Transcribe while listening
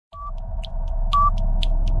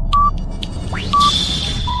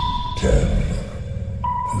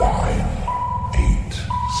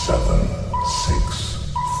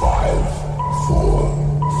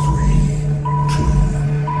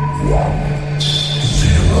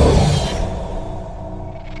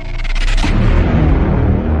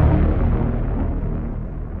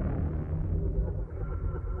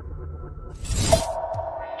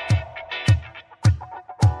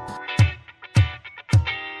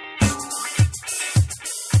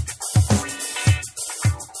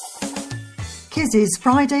Kizzy's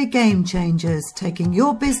Friday Game Changers, taking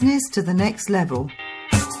your business to the next level.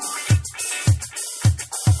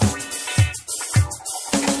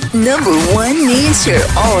 Number one means you're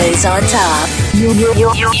always on top. You're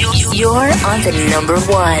on the number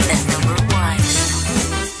one.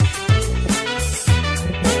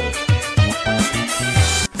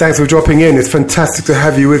 Thanks for dropping in. It's fantastic to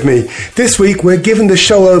have you with me. This week, we're giving the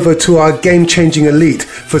show over to our game-changing elite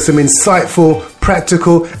for some insightful,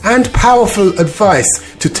 practical and powerful advice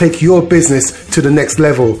to take your business to the next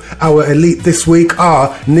level. Our elite this week are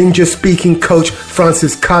Ninja speaking coach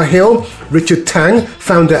Francis Cahill, Richard Tang,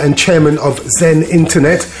 founder and chairman of Zen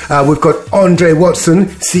Internet. We've got Andre Watson,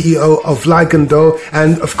 CEO of Ligando,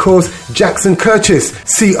 and of course Jackson Curtis,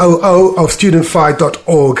 COO of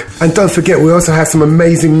StudentFi.org. And don't forget, we also have some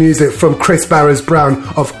amazing music from Chris Barrows-Brown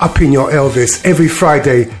of Upping Your Elvis. Every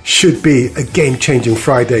Friday should be a game-changing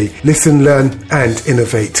Friday. Listen, learn and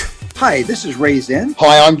innovate. Hi, this is Ray Zen.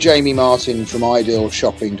 Hi, I'm Jamie Martin from Ideal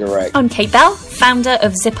Shopping Direct. I'm Kate Bell, founder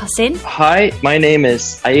of Zip Us In. Hi, my name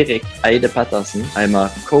is Eirik Eide Patterson. I'm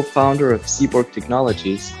a co-founder of Seaborg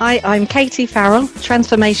Technologies. Hi, I'm Katie Farrell,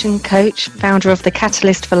 transformation coach, founder of The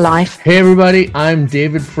Catalyst for Life. Hey everybody, I'm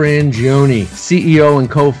David Frangioni, CEO and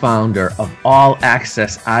co-founder of All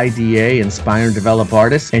Access IDA, Inspire and Develop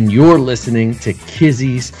Artists, and you're listening to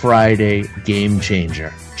Kizzy's Friday Game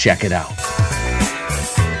Changer. Check it out.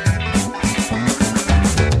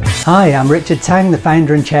 Hi, I'm Richard Tang, the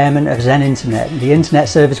founder and chairman of Zen Internet, the internet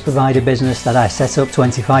service provider business that I set up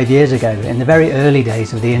 25 years ago in the very early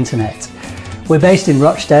days of the internet. We're based in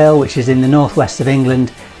Rochdale, which is in the northwest of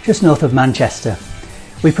England, just north of Manchester.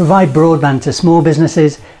 We provide broadband to small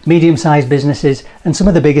businesses, medium-sized businesses and some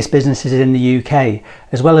of the biggest businesses in the UK,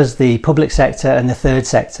 as well as the public sector and the third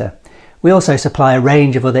sector. We also supply a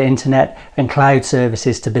range of other internet and cloud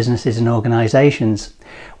services to businesses and organisations.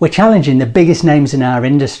 We're challenging the biggest names in our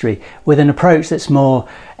industry with an approach that's more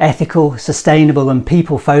ethical, sustainable and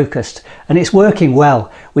people focused, and it's working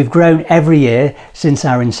well. We've grown every year since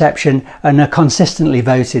our inception and are consistently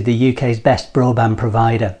voted the UK's best broadband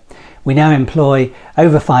provider. We now employ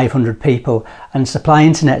over 500 people and supply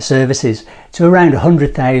internet services to around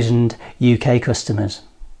 100,000 UK customers.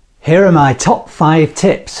 Here are my top 5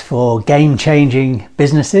 tips for game-changing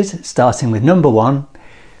businesses, starting with number 1,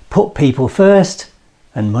 put people first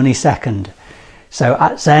and money second. So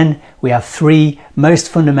at Zen, we have 3 most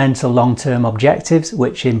fundamental long-term objectives,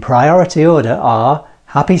 which in priority order are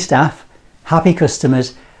happy staff, happy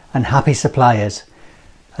customers and happy suppliers.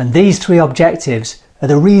 And these 3 objectives are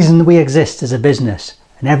the reason we exist as a business,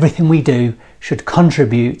 and everything we do should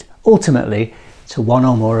contribute ultimately to one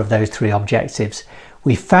or more of those 3 objectives.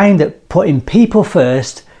 We found that putting people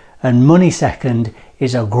first and money second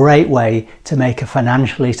is a great way to make a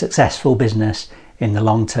financially successful business in the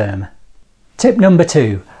long term. Tip number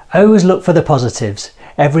 2, always look for the positives.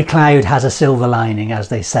 Every cloud has a silver lining, as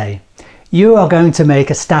they say. You are going to make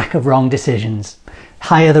a stack of wrong decisions.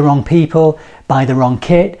 Hire the wrong people, buy the wrong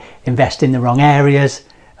kit, invest in the wrong areas,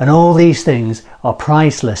 and all these things are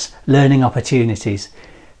priceless learning opportunities.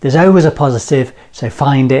 There's always a positive, so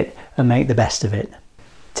find it and make the best of it.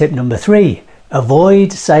 Tip number 3,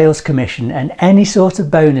 avoid sales commission and any sort of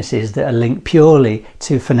bonuses that are linked purely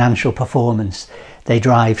to financial performance. They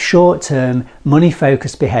drive short-term,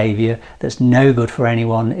 money-focused behaviour that's no good for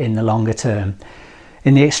anyone in the longer term.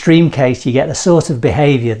 In the extreme case, you get the sort of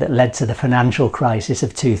behaviour that led to the financial crisis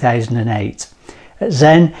of 2008. At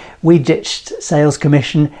Zen, we ditched sales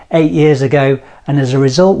commission 8 years ago, and as a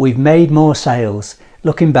result, we've made more sales.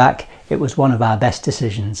 Looking back, it was one of our best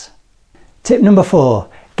decisions. Tip number 4,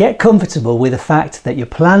 get comfortable with the fact that your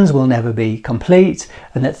plans will never be complete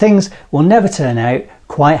and that things will never turn out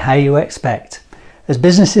quite how you expect. As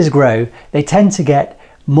businesses grow, they tend to get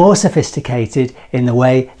more sophisticated in the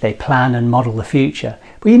way they plan and model the future.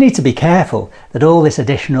 But you need to be careful that all this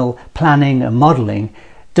additional planning and modelling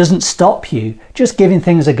doesn't stop you just giving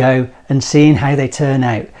things a go and seeing how they turn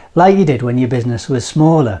out, like you did when your business was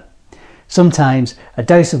smaller. Sometimes a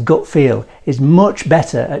dose of gut feel is much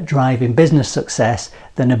better at driving business success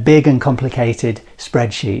than a big and complicated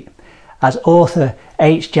spreadsheet. As author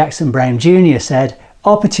H. Jackson Brown Jr. said,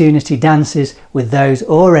 opportunity dances with those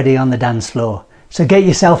already on the dance floor. So get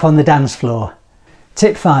yourself on the dance floor.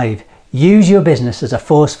 Tip 5, use your business as a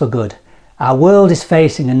force for good. Our world is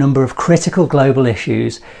facing a number of critical global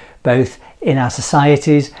issues, both in our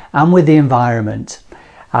societies and with the environment.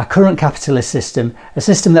 Our current capitalist system, a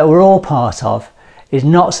system that we're all part of, is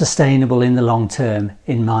not sustainable in the long term,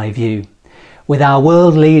 in my view. With our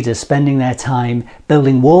world leaders spending their time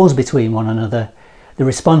building walls between one another, the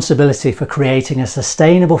responsibility for creating a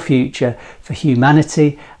sustainable future for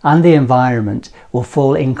humanity and the environment will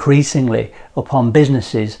fall increasingly upon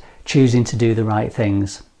businesses choosing to do the right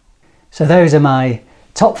things. So those are my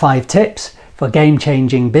top 5 tips for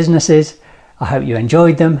game-changing businesses. I hope you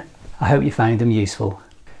enjoyed them. I hope you found them useful.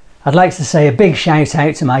 I'd like to say a big shout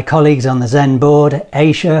out to my colleagues on the Zen board,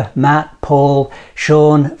 Aisha, Matt, Paul,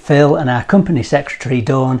 Sean, Phil and our company secretary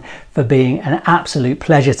Dawn for being an absolute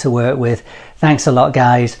pleasure to work with. Thanks a lot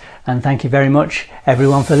guys, and thank you very much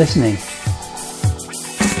everyone for listening.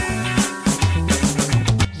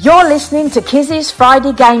 You're listening to Kizzy's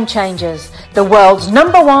Friday Game Changers, the world's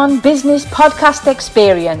 #1 business podcast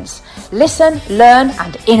experience. Listen, learn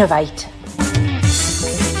and innovate.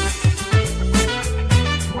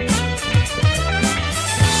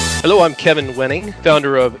 Hello, I'm Kevin Wenning,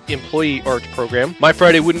 founder of Employee Art Program. My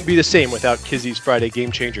Friday wouldn't be the same without Kizzy's Friday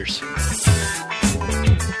Game Changers.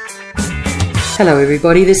 Hello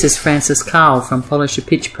everybody, this is Frances Carl from Polish Your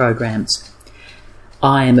Pitch Programs.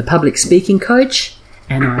 I am a public speaking coach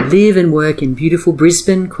and I live and work in beautiful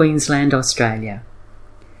Brisbane, Queensland, Australia.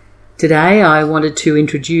 Today I wanted to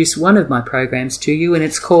introduce one of my programs to you, and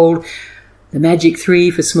it's called The Magic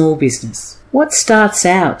 3 for Small Business. What starts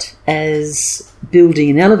out as building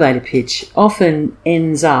an elevator pitch often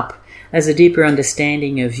ends up as a deeper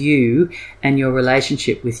understanding of you and your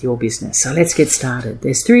relationship with your business. So let's get started.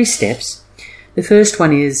 There's 3 steps. The first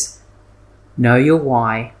one is know your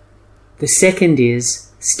why. The second is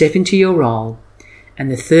step into your role. And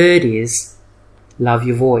the third is love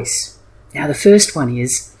your voice. Now the first one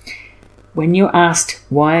is, when you're asked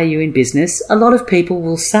why are you in business, a lot of people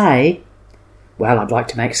will say, well, I'd like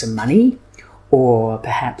to make some money, or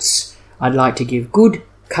perhaps I'd like to give good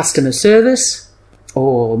customer service,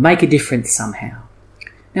 or make a difference somehow.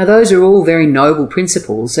 Now those are all very noble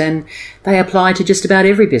principles and they apply to just about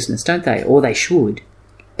every business, don't they? Or they should.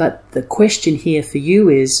 But the question here for you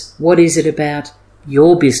is, what is it about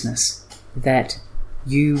your business that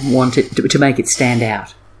you want it to make it stand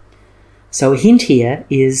out? So a hint here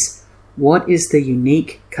is, what is the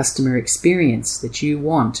unique customer experience that you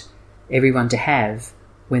want everyone to have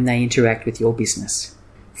when they interact with your business?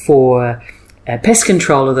 For a pest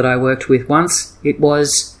controller that I worked with once, it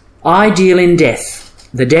was, I deal in death,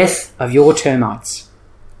 the death of your termites.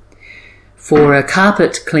 For a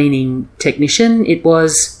carpet cleaning technician, it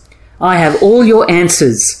was, I have all your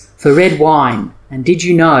answers for red wine, and did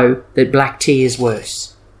you know that black tea is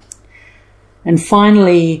worse? And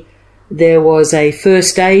finally, there was a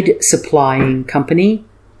first aid supplying company,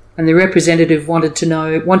 and the representative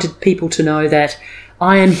wanted people to know that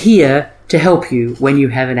I am here to help you when you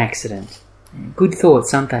have an accident. Good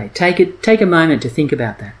thoughts, aren't they? Take a moment to think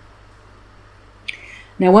about that.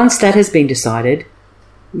 Now, once that has been decided,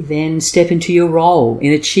 we then step into your role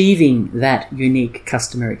in achieving that unique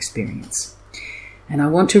customer experience. And I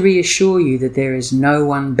want to reassure you that there is no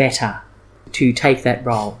one better to take that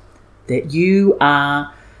role, that you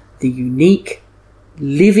are the unique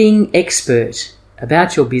living expert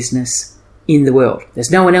about your business in the world.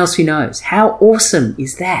 There's no one else who knows. How awesome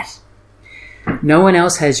is that? No one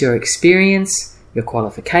else has your experience, your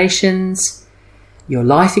qualifications, your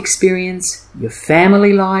life experience, your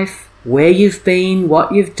family life, where you've been,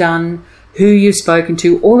 what you've done, who you've spoken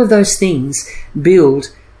to. All of those things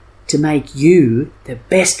build to make you the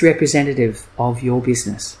best representative of your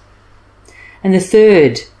business. And the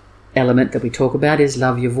third element that we talk about is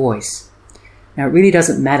love your voice. Now, it really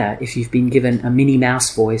doesn't matter if you've been given a Minnie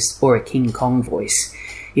Mouse voice or a King Kong voice.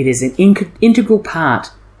 It is an integral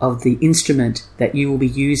part of the instrument that you will be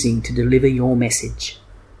using to deliver your message.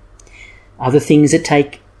 Other things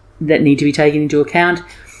that need to be taken into account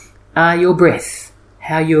are your breath,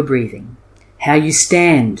 how you're breathing, how you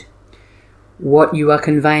stand, what you are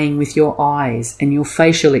conveying with your eyes and your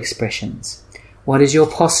facial expressions. What is your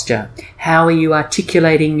posture? How are you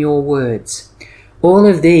articulating your words? All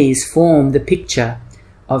of these form the picture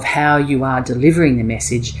of how you are delivering the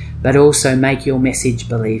message, but also make your message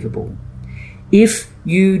believable. If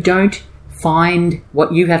you don't find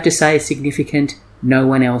what you have to say significant, no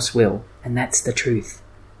one else will, and that's the truth.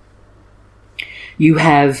 You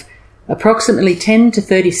have approximately 10 to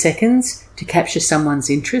 30 seconds to capture someone's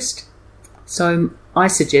interest, so I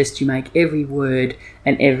suggest you make every word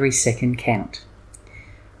and every second count.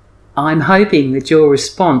 I'm hoping that your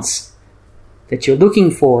response that you're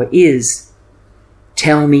looking for is,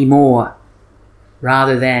 tell me more,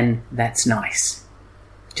 rather than, that's nice.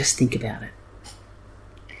 Just think about it.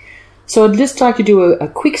 So I'd just like to do a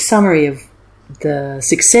quick summary of the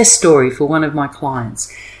success story for one of my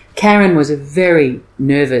clients. Karen was a very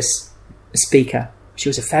nervous speaker. She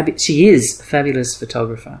is a fabulous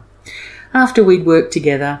photographer. after we'd worked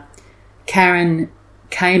together, Karen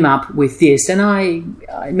came up with this, and I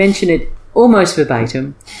mention it almost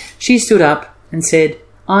verbatim. She stood up and said,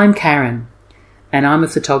 "I'm Karen, and I'm a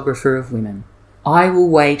photographer of women. I will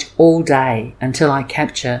wait all day until I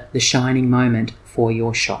capture the shining moment for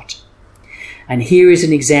your shot. And here is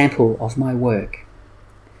an example of my work."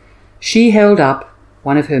 She held up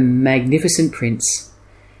one of her magnificent prints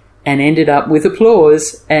and ended up with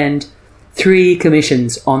applause and 3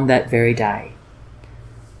 commissions on that very day.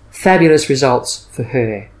 Fabulous results for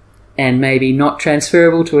her, and maybe not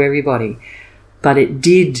transferable to everybody, but it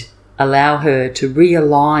did allow her to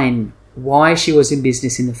realign why she was in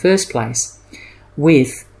business in the first place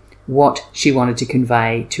with what she wanted to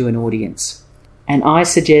convey to an audience. And I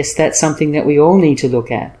suggest that's something that we all need to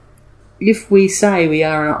look at. If we say we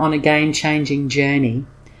are on a game-changing journey,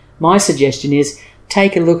 my suggestion is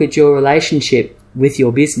take a look at your relationship with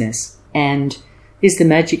your business, and is the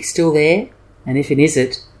magic still there? And if it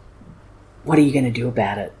isn't, what are you going to do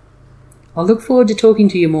about it? I'll look forward to talking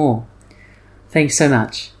to you more. Thanks so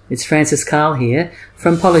much. It's Francis Carl here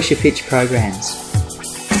from Polish Your Pitch Programs.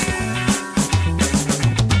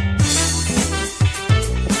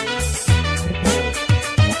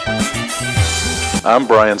 I'm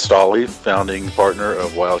Brian Stolley, founding partner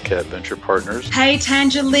of Wildcat Venture Partners. Hey,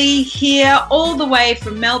 Tanja Lee here, all the way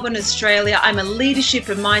from Melbourne, Australia. I'm a leadership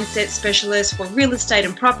and mindset specialist for real estate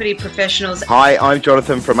and property professionals. Hi, I'm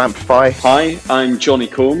Jonathan from Amplify. Hi, I'm Johnny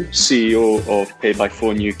Combe, CEO of Pay by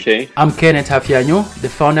Phone UK. I'm Kenneth Hafiano, the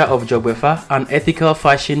founder of Jogwefa, an ethical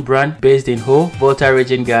fashion brand based in Ho, Volta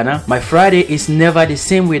region, Ghana. My Friday is never the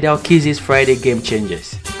same without Kizzy's Friday Game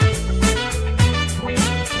Changers.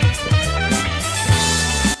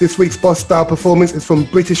 This week's Boss Style performance is from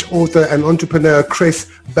British author and entrepreneur Chris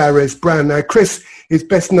Barres-Brown. Now, Chris is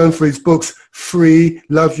best known for his books Free,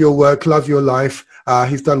 Love Your Work, Love Your Life.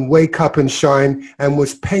 He's done Wake Up and Shine and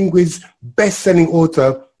was Penguin's best-selling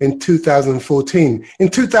author in 2014. In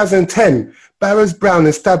 2010, Barres-Brown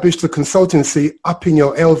established the consultancy Upping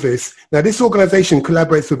Your Elvis. Now, this organization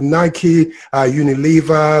collaborates with Nike,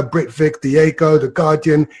 Unilever, Britvic, Diageo, The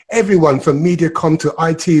Guardian, everyone from Mediacom to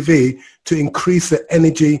ITV to increase the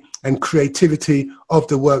energy and creativity of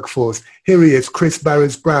the workforce. Here he is, Chris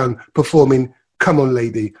Barres-Brown, performing Come On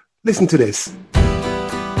Lady. Listen to this.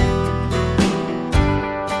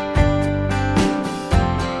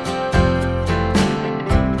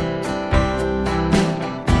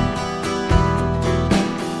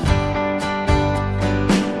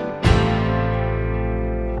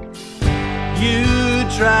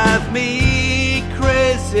 Drive me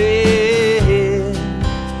crazy.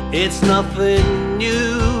 It's nothing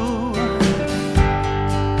new.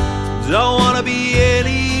 Don't wanna be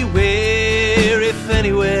anywhere if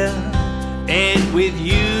anywhere ain't with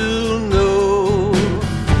you, no.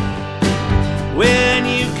 When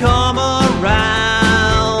you come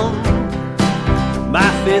around,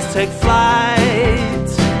 my fists take flight.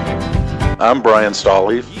 I'm Brian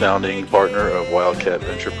Stolley, founding partner of Wildcat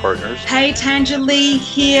Venture Partners. Hey, Tanja Lee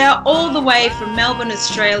here, all the way from Melbourne,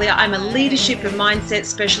 Australia. I'm a leadership and mindset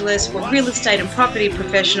specialist for real estate and property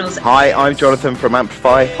professionals. Hi, I'm Jonathan from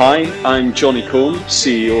Amplify. Hi, I'm Johnny Combe,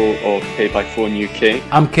 CEO of Pay by Phone UK.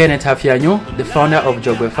 I'm Kenneth Hafiano, the founder of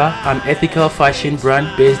Jogwefa, an ethical fashion brand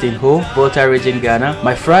based in Ho, Volta region, Ghana.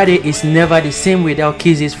 My Friday is never the same without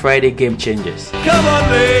Kizzy's Friday Game Changers. Come on,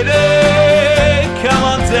 lady, come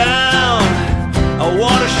on down. I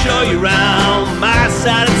wanna show you around my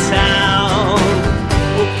side of town.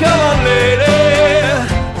 Well, come on, lady,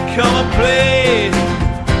 come and play.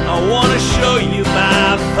 I wanna show you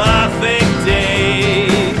my perfect day.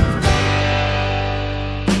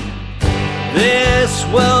 This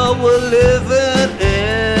world we're living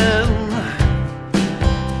in,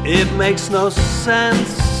 it makes no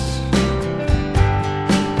sense.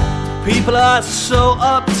 People are so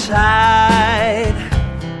uptight,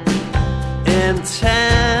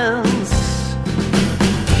 intense.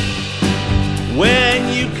 When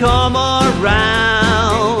you come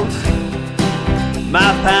around,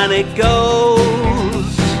 my panic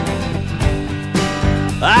goes.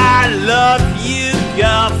 I love you,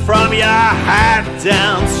 girl, from your head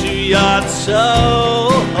down to your toes.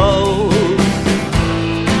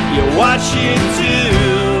 Yeah, what you do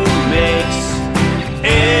makes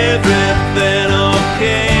everything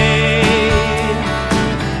okay.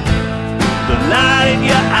 The light in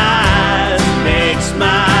your eyes makes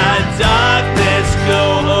my darkness go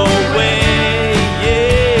away.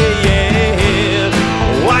 Yeah, yeah.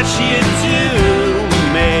 What you do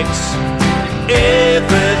makes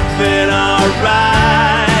everything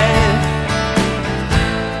alright.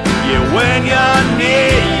 Yeah, when you're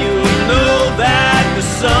near, you know that the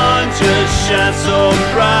sun just on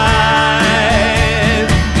right.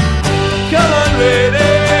 Come on,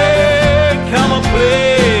 lady, come on,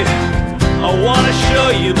 play. I wanna show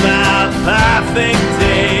you my perfect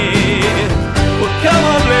day. Well, come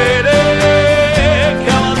on, lady,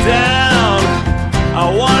 come on down. I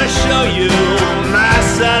wanna show you my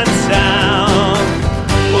side of town.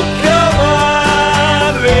 Well, come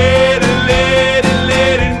on, lady, lady,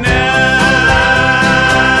 lady now.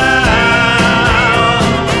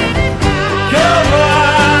 Come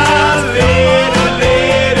on, lady,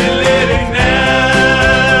 lady, lady now.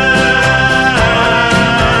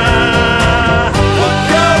 Well,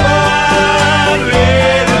 come on,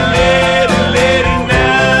 lady, lady,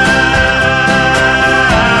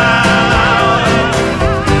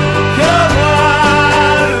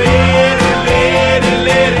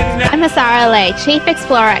 lady I'm Asara Lay, Chief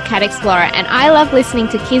Explorer at Cat Explorer, and I love listening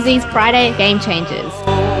to Kizzy's Friday Game Changers.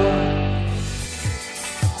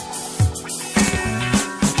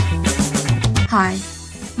 Hi,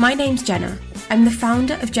 my name's Jenna. I'm the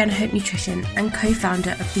founder of Jenna Hope Nutrition and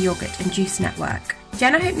co-founder of the Yogurt and Juice Network.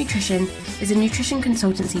 Jenna Hope Nutrition is a nutrition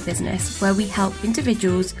consultancy business where we help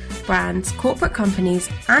individuals, brands, corporate companies,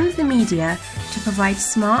 and the media to provide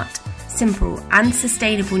smart, simple, and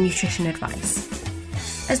sustainable nutrition advice.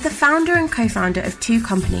 As the founder and co-founder of two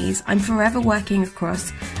companies, I'm forever working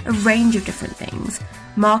across a range of different things: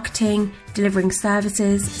 marketing, delivering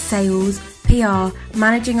services, sales, PR,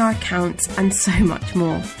 managing our accounts, and so much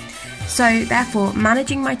more. So, therefore,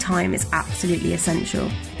 managing my time is absolutely essential.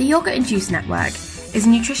 The Yogurt and Juice Network is a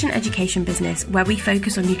nutrition education business where we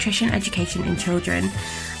focus on nutrition education in children,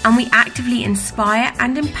 and we actively inspire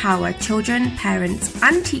and empower children, parents,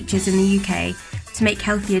 and teachers in the UK to make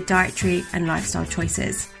healthier dietary and lifestyle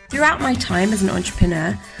choices. Throughout my time as an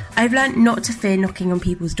entrepreneur, I've learned not to fear knocking on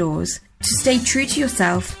people's doors, to stay true to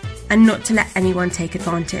yourself and not to let anyone take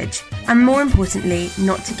advantage, and more importantly,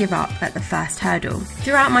 not to give up at the first hurdle.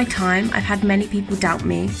 Throughout my time, I've had many people doubt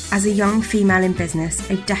me. As a young female in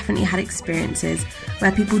business, I've definitely had experiences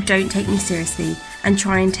where people don't take me seriously and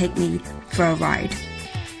try and take me for a ride.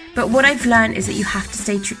 But what I've learned is that you have to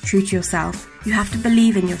stay true to yourself, you have to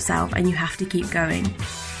believe in yourself, and you have to keep going.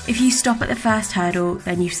 If you stop at the first hurdle,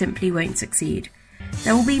 then you simply won't succeed.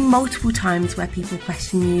 There will be multiple times where people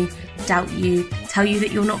question you, doubt you, tell you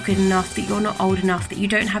that you're not good enough, that you're not old enough, that you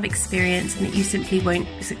don't have experience, and that you simply won't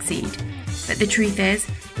succeed. But the truth is,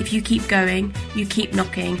 if you keep going, you keep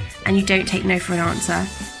knocking, and you don't take no for an answer,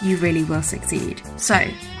 you really will succeed. So,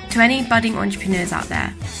 to any budding entrepreneurs out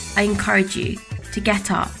there, I encourage you to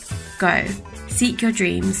get up, go, seek your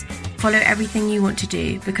dreams, follow everything you want to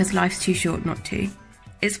do, because life's too short not to.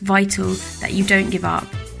 It's vital that you don't give up,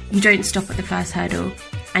 you don't stop at the first hurdle,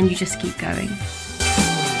 and you just keep going.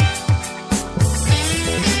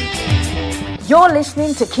 You're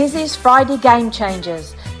listening to Kizzy's Friday Game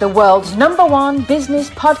Changers, the world's #1 business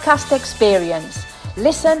podcast experience.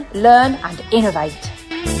 Listen, learn, and innovate.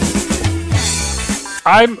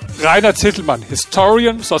 I'm Rainer Zittelmann,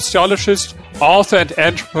 historian, sociologist, author, and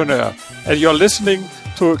entrepreneur, and you're listening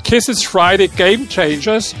to Kizzy's Friday Game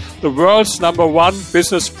Changers, the world's #1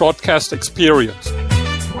 business broadcast experience.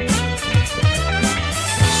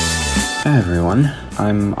 Hi everyone,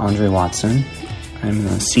 I'm Andre Watson. I'm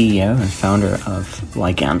the CEO and founder of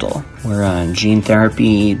Ligandel. We're a gene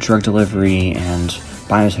therapy, drug delivery, and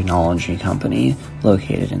biotechnology company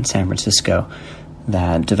located in San Francisco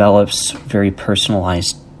that develops very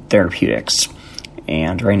personalized therapeutics.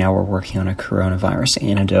 And right now we're working on a coronavirus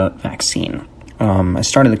antidote vaccine. I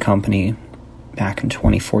started the company back in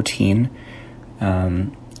 2014,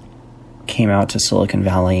 came out to Silicon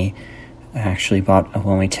Valley. I actually bought a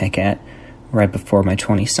one-way ticket right before my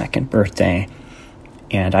 22nd birthday,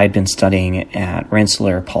 and I'd been studying at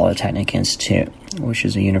Rensselaer Polytechnic Institute, which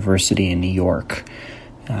is a university in New York,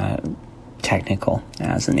 technical,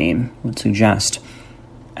 as the name would suggest.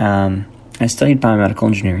 I studied biomedical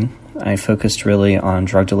engineering. I focused really on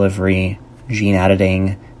drug delivery, gene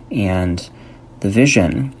editing, and the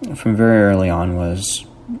vision from very early on was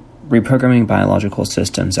reprogramming biological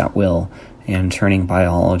systems at will and turning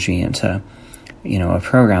biology into, a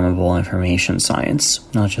programmable information science,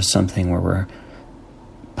 not just something where we're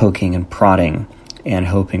poking and prodding and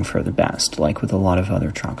hoping for the best, like with a lot of other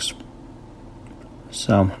drugs.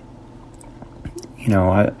 So,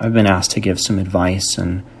 I've been asked to give some advice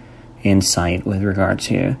and insight with regard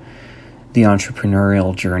to the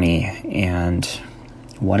entrepreneurial journey and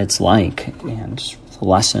what it's like and the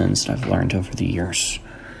lessons that I've learned over the years.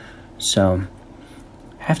 So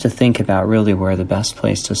I have to think about really where the best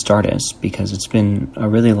place to start is, because it's been a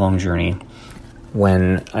really long journey.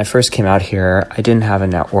 When I first came out here, I didn't have a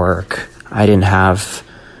network. I didn't have,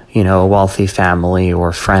 a wealthy family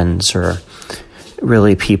or friends or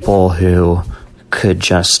really people who could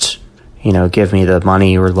just, give me the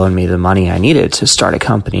money or loan me the money I needed to start a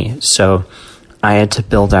company. So I had to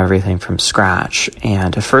build everything from scratch.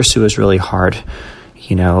 And at first it was really hard.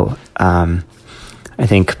 I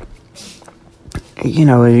think,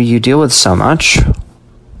 you deal with so much,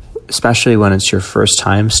 especially when it's your first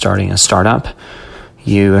time starting a startup.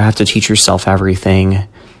 You have to teach yourself everything.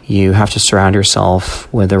 You have to surround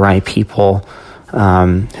yourself with the right people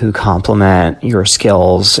who complement your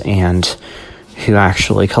skills and who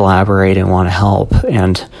actually collaborate and want to help.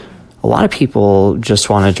 And a lot of people just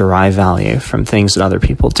want to derive value from things that other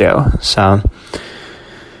people do. So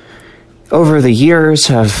over the years,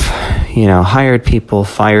 I've, hired people,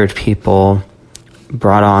 fired people,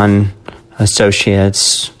 brought on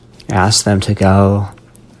associates, asked them to go,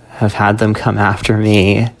 have had them come after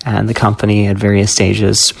me and the company at various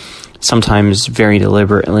stages, sometimes very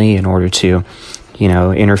deliberately in order to,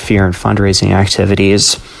 interfere in fundraising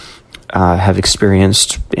activities, have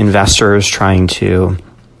experienced investors trying to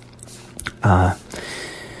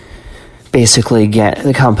basically get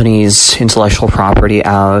the company's intellectual property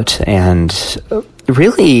out. And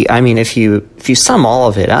really, if you sum all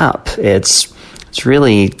of it up, it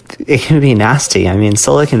can be nasty.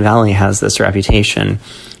 Silicon Valley has this reputation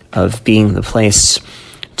of being the place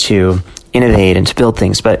to innovate and to build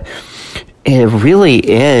things, but it really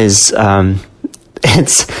is,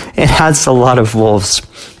 it has a lot of wolves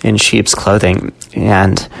in sheep's clothing.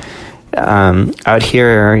 And out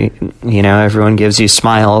here, everyone gives you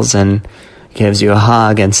smiles and gives you a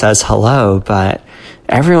hug and says hello, but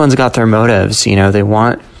everyone's got their motives. They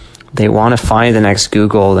want to find the next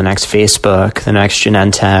Google, the next Facebook, the next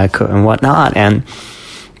Genentech and whatnot. And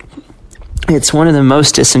it's one of the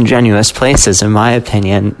most disingenuous places, in my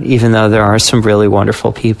opinion, even though there are some really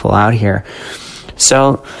wonderful people out here.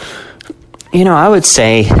 So, I would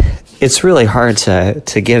say it's really hard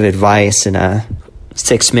to give advice in a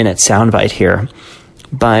 6-minute soundbite here.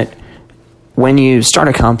 But when you start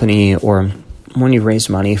a company or when you raise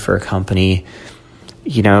money for a company,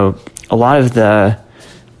 a lot of the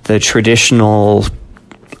traditional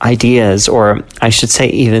ideas, or I should say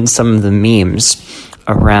even some of the memes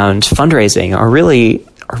around fundraising are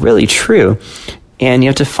really true. And you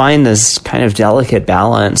have to find this kind of delicate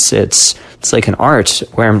balance. It's like an art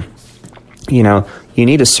where, you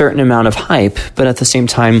need a certain amount of hype, but at the same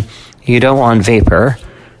time, you don't want vapor.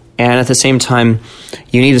 And at the same time,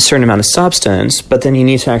 you need a certain amount of substance, but then you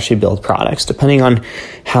need to actually build products. Depending on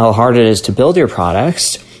how hard it is to build your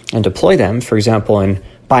products and deploy them, for example, in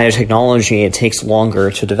biotechnology, it takes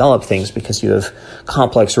longer to develop things because you have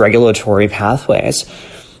complex regulatory pathways.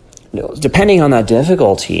 Depending on that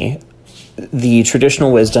difficulty, the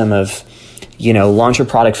traditional wisdom of, launch your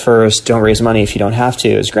product first, don't raise money if you don't have to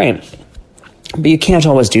is great. But you can't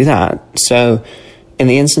always do that. So in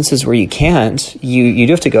the instances where you can't, you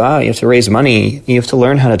do have to go out, you have to raise money, you have to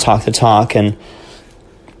learn how to talk the talk, and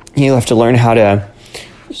you have to learn how to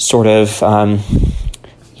sort of,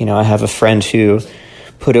 I have a friend who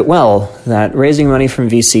put it well, that raising money from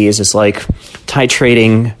VCs is like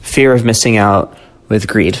titrating fear of missing out with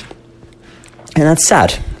greed. And that's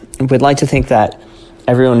sad. We'd like to think that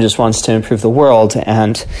everyone just wants to improve the world,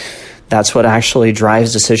 and that's what actually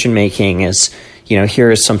drives decision making is,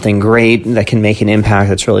 here is something great that can make an impact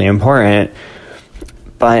that's really important.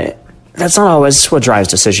 But that's not always what drives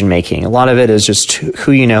decision making. A lot of it is just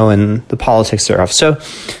who you know and the politics thereof. So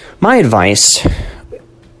my advice,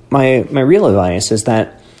 my real advice is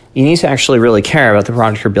that you need to actually really care about the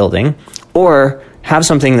product you're building, or have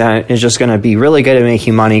something that is just going to be really good at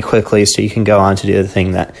making money quickly so you can go on to do the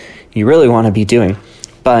thing that you really want to be doing.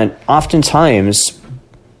 But oftentimes,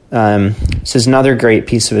 this is another great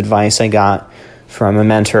piece of advice I got from a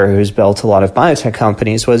mentor who's built a lot of biotech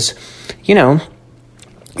companies was,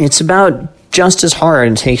 it's about just as hard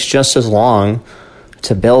and takes just as long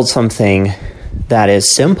to build something that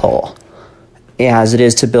is simple as it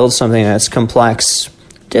is to build something that's complex,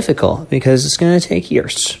 difficult, because it's going to take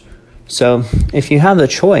years. So if you have the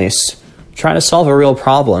choice, try to solve a real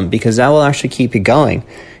problem, because that will actually keep you going.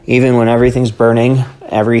 Even when everything's burning,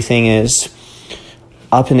 everything is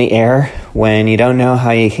up in the air, when you don't know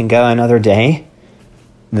how you can go another day,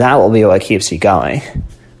 that will be what keeps you going.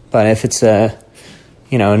 But if it's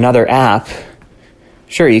another app,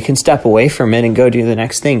 sure, you can step away from it and go do the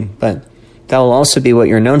next thing, but that will also be what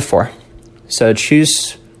you're known for. So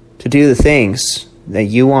choose to do the things that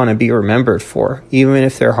you want to be remembered for, even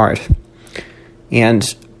if they're hard.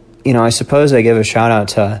 And, I suppose I give a shout out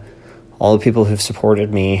to all the people who've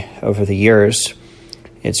supported me over the years.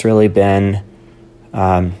 It's really been,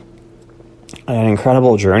 an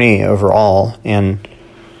incredible journey overall, and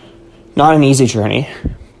not an easy journey,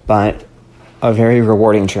 but a very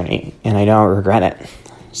rewarding journey, and I don't regret it.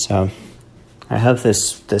 So I hope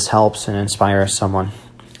this helps and inspires someone,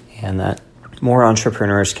 and that more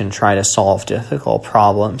entrepreneurs can try to solve difficult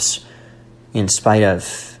problems in spite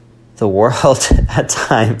of the world at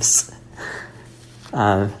times.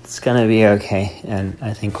 It's going to be okay, and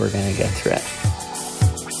I think we're going to get through it.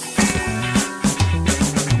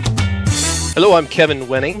 Hello, I'm Kevin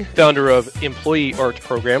Wenning, founder of Employee Art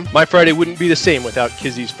Program. My Friday wouldn't be the same without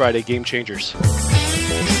Kizzy's Friday Game Changers.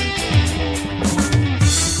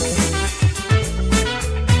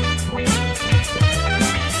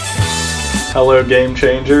 Hello, Game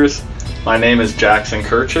Changers. My name is Jackson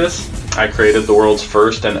Kirchis. I created the world's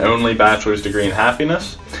first and only bachelor's degree in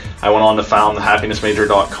happiness. I went on to found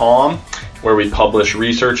thehappinessmajor.com, where we publish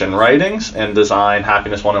research and writings and design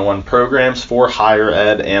Happiness 101 programs for higher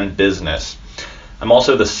ed and business. I'm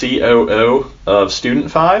also the COO of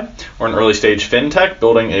StudentFi. We're an early stage fintech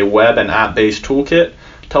building a web and app-based toolkit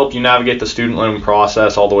to help you navigate the student loan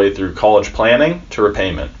process all the way through college planning to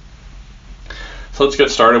repayment. So let's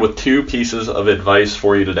get started with 2 pieces of advice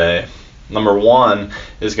for you today. Number 1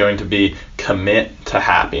 is going to be commit to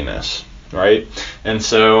happiness, right? And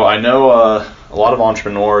so I know a lot of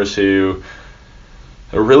entrepreneurs who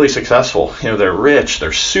are really successful. You know, they're rich,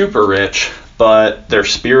 they're super rich, but they're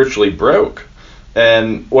spiritually broke.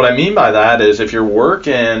 And what I mean by that is if you're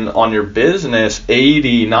working on your business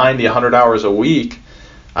 80, 90, 100 hours a week,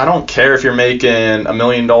 I don't care if you're making $1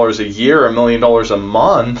 million a year, $1 million a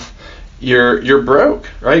month, you're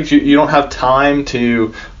broke, right? You don't have time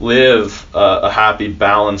to live a happy,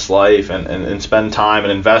 balanced life and spend time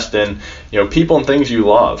and invest in, you know, people and things you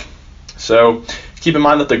love. So keep in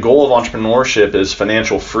mind that the goal of entrepreneurship is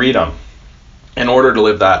financial freedom in order to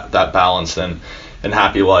live that balanced and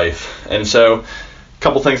happy life. And so a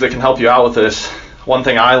couple things that can help you out with this. One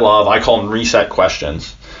thing I love, I call them reset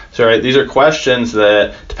questions. So right, these are questions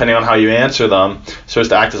that, depending on how you answer them,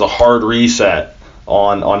 supposed to act as a hard reset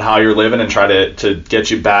on how you're living and try to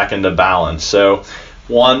get you back into balance. So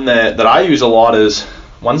one that I use a lot is,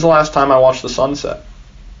 when's the last time I watched the sunset?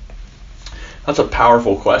 That's a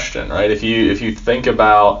powerful question, right? If you think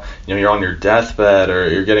about, you know, you're on your deathbed or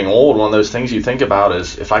you're getting old, one of those things you think about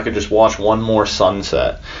is, if I could just watch one more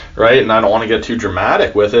sunset, right? And I don't want to get too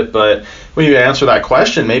dramatic with it, but when you answer that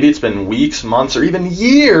question, maybe it's been weeks, months, or even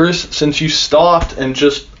years since you stopped and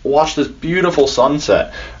just watched this beautiful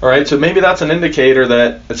sunset, all right? So maybe that's an indicator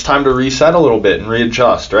that it's time to reset a little bit and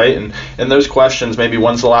readjust, right? And those questions, maybe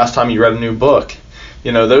when's the last time you read a new book?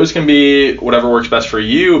 You know, those can be whatever works best for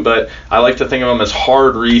you, but I like to think of them as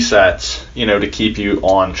hard resets, you know, to keep you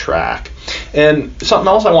on track. And something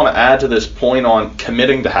else I want to add to this point on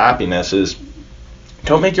committing to happiness is,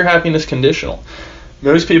 don't make your happiness conditional.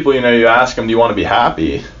 Most people, you know, you ask them, do you want to be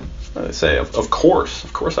happy? They say, of course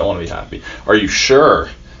I want to be happy. Are you sure?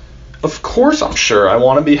 Of course I'm sure I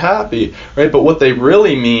want to be happy, right? But what they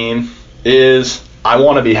really mean is, I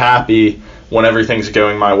want to be happy when everything's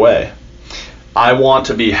going my way. I want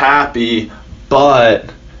to be happy, but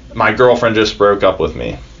my girlfriend just broke up with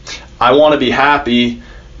me. I want to be happy,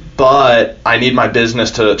 but I need my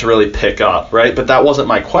business to really pick up, right? But that wasn't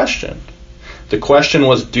my question. The question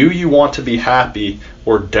was, do you want to be happy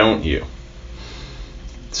or don't you?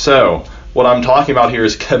 So what I'm talking about here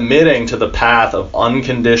is committing to the path of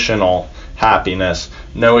unconditional happiness,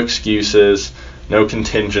 no excuses, no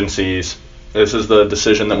contingencies. This is the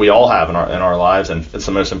decision that we all have in our lives, and it's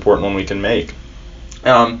the most important one we can make.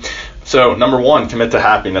 So number 1, commit to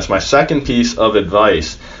happiness. My second piece of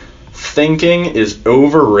advice, thinking is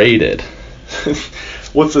overrated.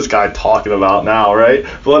 What's this guy talking about now, right?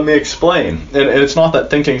 But let me explain. And it's not that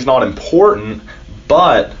thinking's not important,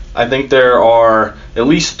 but I think there are at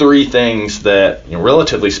least 3 things that, you know,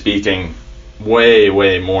 relatively speaking, way,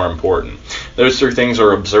 way more important. Those 3 things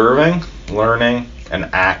are observing, learning, and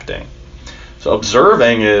acting. So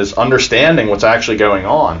observing is understanding what's actually going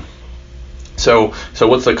on. So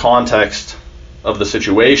what's the context of the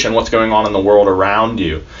situation? What's going on in the world around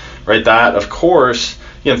you? Right? That, of course,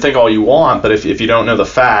 you can think all you want, but if you don't know the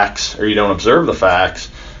facts or you don't observe the facts,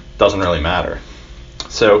 it doesn't really matter.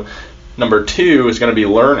 So number 2 is going to be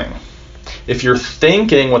learning. If you're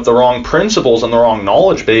thinking with the wrong principles and the wrong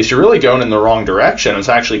knowledge base, you're really going in the wrong direction. It's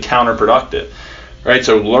actually counterproductive. Right?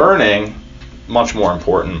 So learning, much more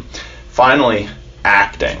important. Finally,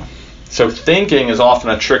 acting. So thinking is often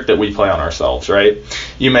a trick that we play on ourselves, right?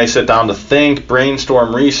 You may sit down to think,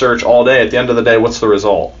 brainstorm, research all day. At the end of the day, what's the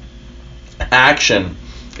result? Action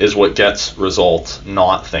is what gets results,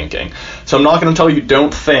 not thinking. So I'm not going to tell you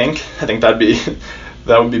don't think. I think that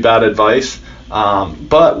would be bad advice.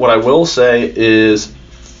 But what I will say is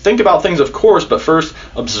think about things, of course, but first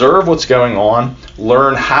observe what's going on,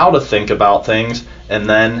 learn how to think about things, and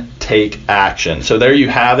then take action. So there you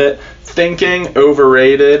have it. Thinking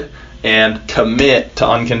overrated, and commit to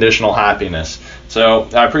unconditional happiness. So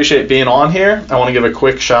I appreciate being on here. I want to give a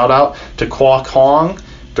quick shout out to Kwok Hong,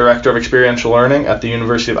 Director of Experiential Learning at the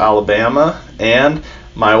University of Alabama, and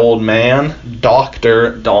my old man,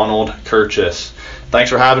 Dr. Donald Kirchis. Thanks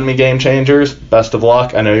for having me, Game Changers. Best of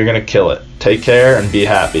luck. I know you're going to kill it. Take care and be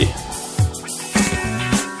happy.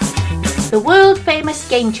 The world famous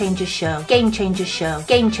Game Changers Show. Game Changers Show.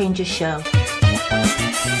 Game Changers Show.